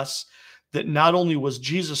teaches us that not only was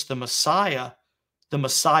Jesus the Messiah,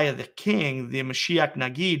 the King, the Mashiach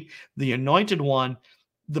Nagid, the anointed one,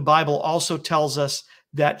 the Bible also tells us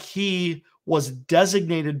that he was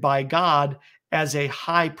designated by God as a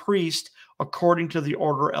high priest according to the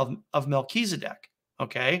order of Melchizedek.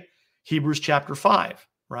 Okay. Hebrews chapter 5,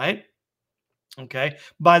 right? Okay.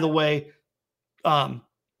 By the way,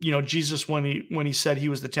 Jesus, when he said he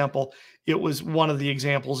was the temple, it was one of the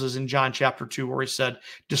examples is in John chapter 2, where he said,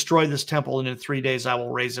 destroy this temple and in 3 days I will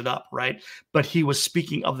raise it up, right? But he was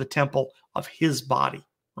speaking of the temple of his body,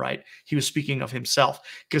 right? He was speaking of himself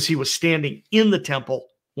because he was standing in the temple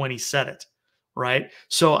when he said it, right?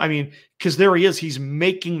 So, I mean, because there he is, he's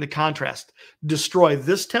making the contrast. Destroy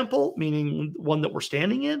this temple, meaning one that we're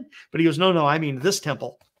standing in. But he goes, no, I mean this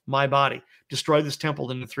temple, my body. Destroy this temple,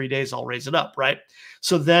 then in 3 days I'll raise it up, right?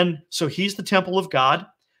 So he's the temple of God.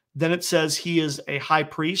 Then it says he is a high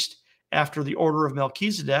priest after the order of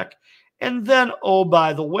Melchizedek. And then, oh,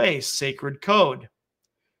 by the way, sacred code.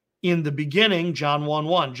 In the beginning, John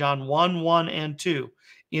 1:1, John 1:1 and 2.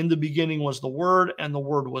 In the beginning was the Word, and the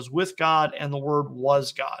Word was with God, and the Word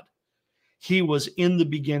was God. He was in the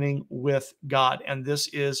beginning with God. And this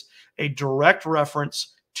is a direct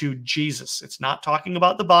reference to Jesus. It's not talking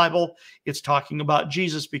about the Bible. It's talking about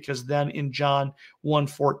Jesus, because then in John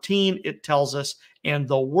 1:14, it tells us, and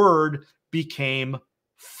the Word became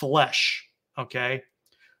flesh. Okay.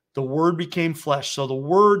 The Word became flesh. So the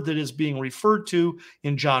Word that is being referred to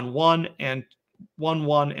in John 1 and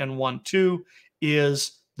 1:1 and 1:2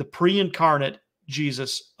 is the pre-incarnate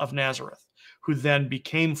Jesus of Nazareth, who then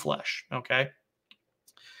became flesh. Okay.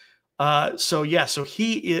 So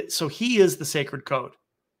he is the sacred code.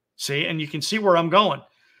 See, and you can see where I'm going.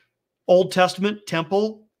 Old Testament,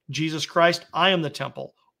 temple, Jesus Christ, I am the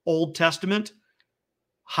temple. Old Testament,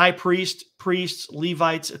 high priest, priests,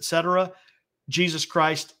 Levites, etc. Jesus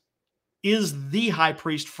Christ is the high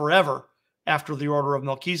priest forever after the order of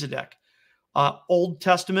Melchizedek. Old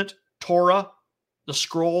Testament, Torah, the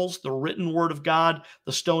scrolls, the written word of God,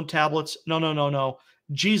 the stone tablets. No.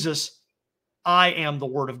 Jesus, I am the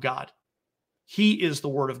word of God. He is the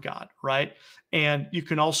word of God, right? And you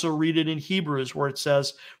can also read it in Hebrews, where it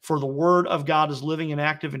says, for the word of God is living and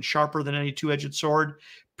active and sharper than any two-edged sword,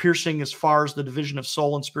 piercing as far as the division of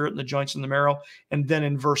soul and spirit and the joints and the marrow. And then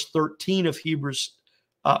in verse 13 of Hebrews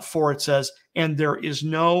 4, it says, and there is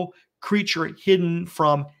no creature hidden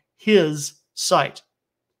from his sight.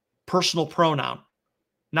 Personal pronoun,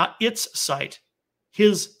 not its sight,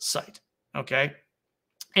 his sight. Okay.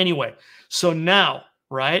 Anyway, so now,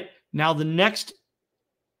 right? Now the next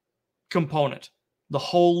component, the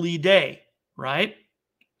holy day, right?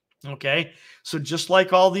 Okay. So just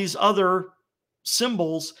like all these other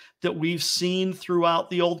symbols that we've seen throughout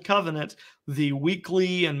the Old Covenant, the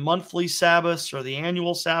weekly and monthly Sabbaths or the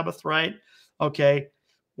annual Sabbath, right? Okay.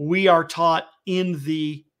 We are taught in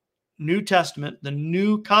the New Testament, the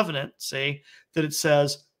New Covenant, say that it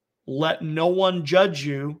says, let no one judge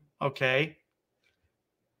you, okay,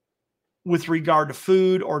 with regard to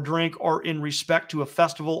food or drink or in respect to a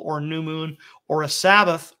festival or a new moon or a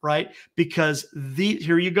Sabbath, right? Because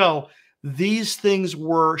here you go. These things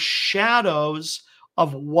were shadows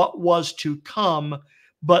of what was to come,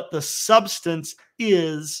 but the substance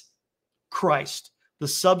is Christ. The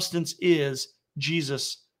substance is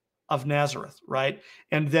Jesus of Nazareth, right?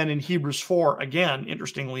 And then in Hebrews 4, again,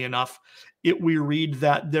 interestingly enough, we read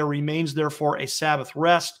that there remains therefore a Sabbath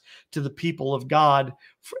rest to the people of God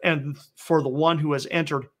and for the one who has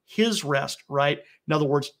entered his rest, right? In other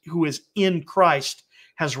words, who is in Christ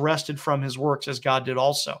has rested from his works as God did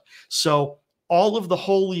also. So all of the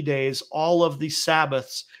holy days, all of the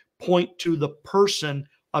Sabbaths point to the person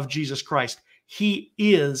of Jesus Christ. He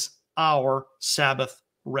is our Sabbath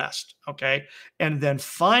rest, okay? And then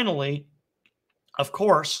finally, of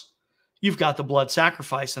course, you've got the blood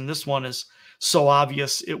sacrifice, and this one is so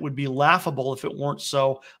obvious it would be laughable if it weren't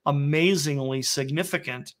so amazingly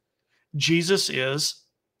significant. Jesus is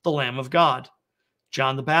the Lamb of God.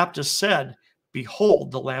 John the Baptist said,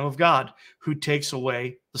 "Behold, the Lamb of God who takes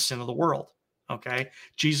away the sin of the world." Okay?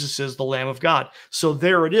 Jesus is the Lamb of God. So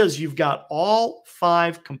there it is. You've got all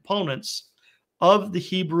 5 components of the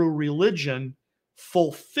Hebrew religion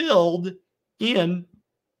fulfilled in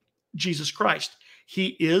Jesus Christ.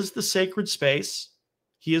 He is the sacred space.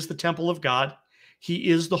 He is the temple of God. He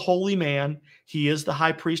is the holy man. He is the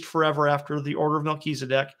high priest forever after the order of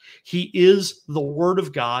Melchizedek. He is the word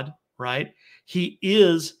of God, right? He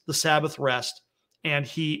is the Sabbath rest, and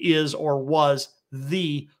he is or was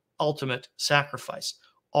the ultimate sacrifice,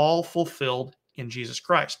 all fulfilled in Jesus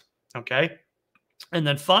Christ, okay? And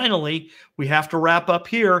then finally, we have to wrap up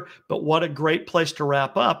here, but what a great place to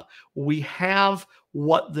wrap up. We have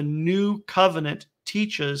what the new covenant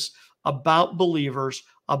teaches about believers,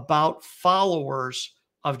 about followers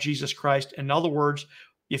of Jesus Christ. In other words,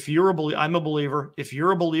 if you're a believer, I'm a believer. If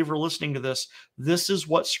you're a believer listening to this, this is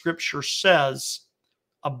what Scripture says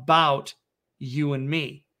about you and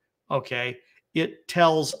me. Okay? It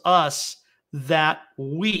tells us that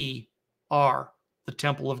we are the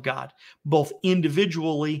temple of God, both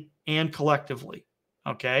individually and collectively.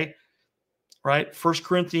 Okay? Right? 1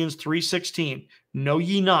 Corinthians 3:16. Know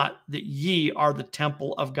ye not that ye are the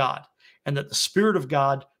temple of God, and that the Spirit of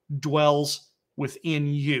God dwells within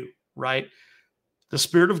you, right? The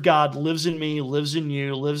Spirit of God lives in me, lives in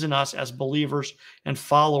you, lives in us as believers and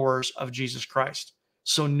followers of Jesus Christ.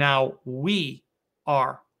 So now we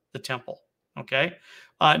are the temple. Okay.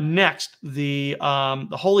 Next, the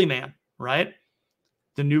holy man, right?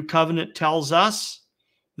 The new covenant tells us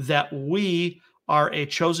that we are a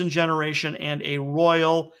chosen generation and a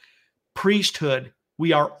royal priesthood.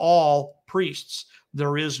 We are all priests.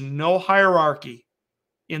 There is no hierarchy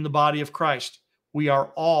in the body of Christ. We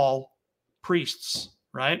are all priests,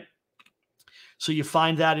 right? So you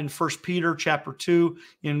find that in 1 Peter chapter 2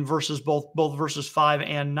 in verses both verses 5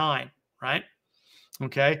 and 9, right?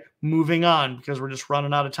 Okay, moving on because we're just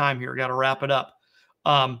running out of time here. Got to wrap it up.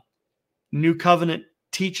 New covenant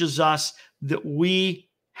teaches us that we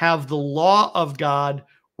have the law of God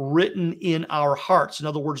written in our hearts. In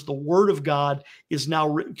other words, the word of God is now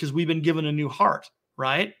written because we've been given a new heart,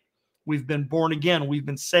 right? We've been born again. We've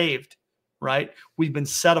been saved, right? We've been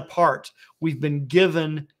set apart. We've been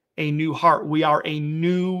given a new heart. We are a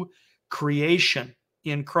new creation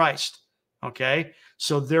in Christ, okay?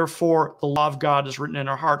 So therefore, the law of God is written in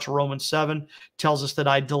our hearts. Romans 7 tells us that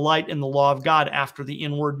I delight in the law of God after the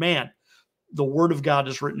inward man. The word of God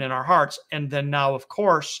is written in our hearts. And then now, of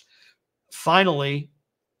course, finally,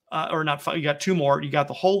 you got 2 more. You got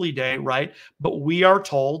the holy day, right? But we are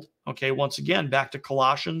told, okay, once again, back to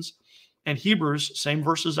Colossians and Hebrews, same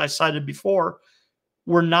verses I cited before,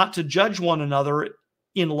 we're not to judge one another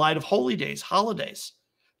in light of holy days, holidays,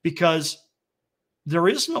 because there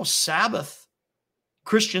is no Sabbath,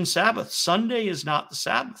 Christian Sabbath. Sunday is not the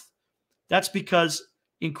Sabbath. That's because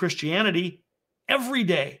in Christianity, every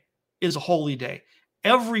day is a holy day.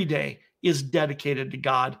 Every day is dedicated to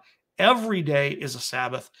God. Every day is a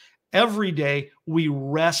Sabbath. Every day we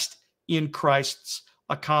rest in Christ's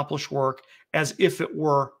accomplished work as if it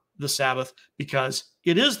were the Sabbath, because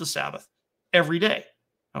it is the Sabbath every day.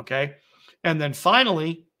 Okay. And then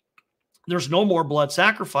finally, there's no more blood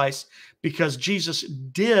sacrifice because Jesus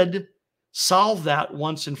did solve that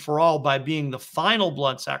once and for all by being the final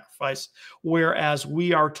blood sacrifice. Whereas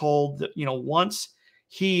we are told that, once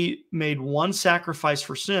he made one sacrifice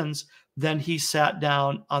for sins, then he sat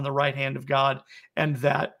down on the right hand of God. And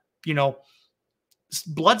that,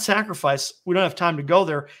 blood sacrifice, we don't have time to go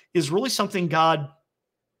there, is really something God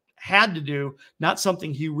had to do, not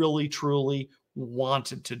something he really truly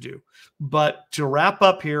wanted to do. But to wrap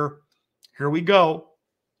up here we go.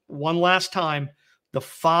 one last time, the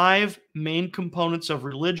 5 main components of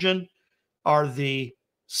religion are the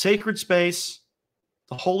sacred space,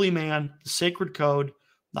 the holy man, the sacred code,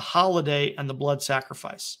 the holiday, and the blood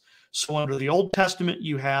sacrifice. So under the Old Testament,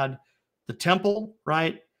 you had the temple,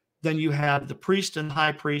 right? Then you had the priest and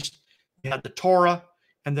high priest, you had the Torah,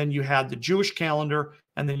 and then you had the Jewish calendar,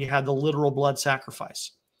 and then you had the literal blood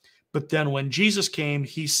sacrifice. But then when Jesus came,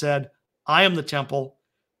 he said, I am the temple,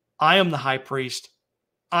 I am the high priest,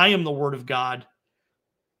 I am the word of God,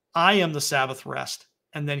 I am the Sabbath rest.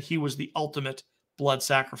 And then he was the ultimate blood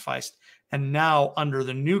sacrifice. And now under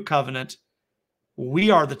the new covenant,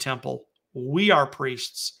 we are the temple, we are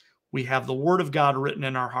priests, we have the word of God written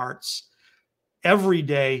in our hearts. Every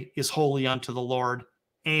day is holy unto the Lord,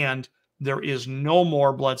 and there is no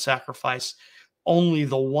more blood sacrifice, only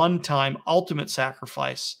the one-time ultimate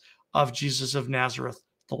sacrifice of Jesus of Nazareth,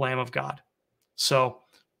 the Lamb of God. So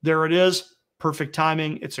there it is. Perfect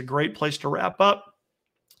timing. It's a great place to wrap up.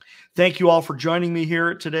 Thank you all for joining me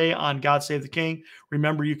here today on God Save the King.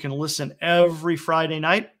 Remember, you can listen every Friday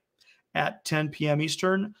night at 10 p.m.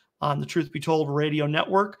 Eastern on the Truth Be Told Radio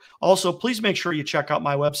Network. Also, please make sure you check out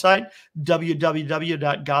my website,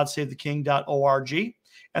 www.godsavetheking.org.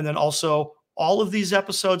 And then also, all of these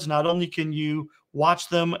episodes, not only can you watch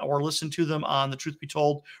them or listen to them on the Truth Be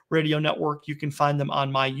Told Radio Network, you can find them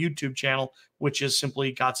on my YouTube channel, which is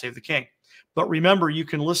simply God Save the King. But remember, you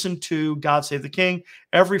can listen to God Save the King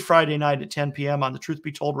every Friday night at 10 p.m. on the Truth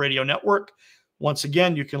Be Told Radio Network. Once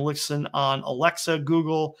again, you can listen on Alexa,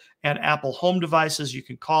 Google, and Apple home devices. You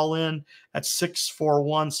can call in at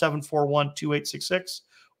 641-741-2866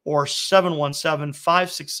 or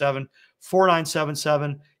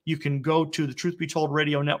 717-567-4977. You can go to the Truth Be Told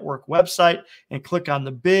Radio Network website and click on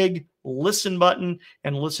the big listen button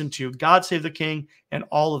and listen to God Save the King and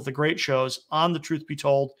all of the great shows on the Truth Be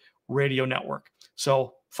Told Radio Network.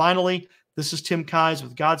 So finally, this is Tim Kies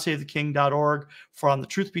with GodSaveTheKing.org from the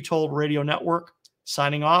Truth Be Told Radio Network.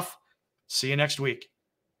 Signing off. See you next week.